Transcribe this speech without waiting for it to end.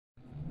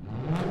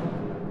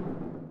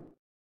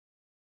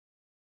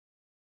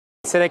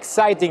It's an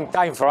exciting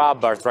time for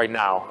Abarth right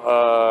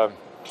now.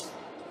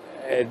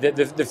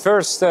 The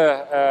first 1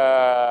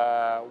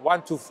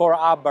 to 4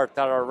 Abarth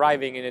are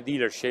arriving in the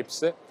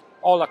dealerships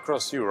all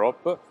across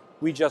Europe.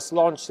 We just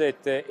launched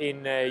it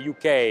in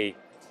UK,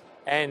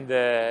 and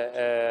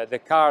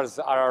the cars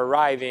are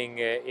arriving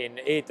in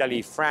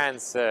Italy,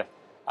 France,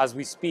 as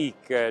we speak,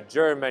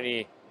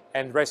 Germany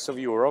and rest of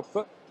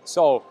Europe.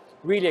 So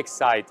really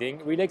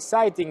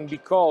exciting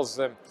because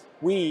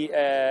we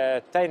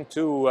tend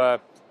to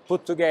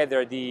put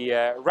together the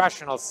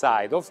rational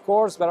side, of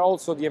course, but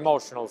also the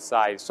emotional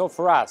side. So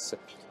for us,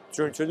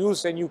 to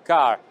introduce a new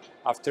car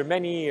after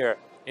many years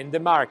in the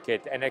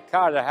market, and a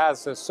car that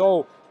has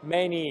so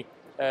many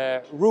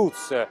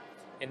roots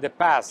in the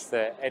past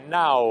and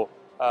now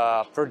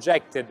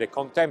projected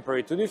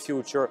contemporary to the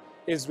future,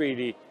 is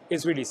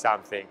really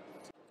something.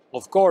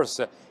 Of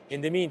course,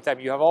 in the meantime,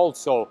 you have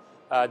also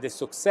the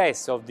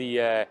success of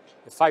the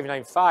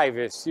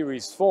 595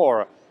 Series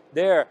 4.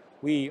 There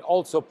we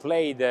also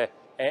played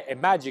a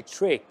magic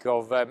trick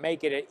of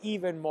making it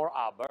even more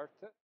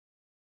Abarth.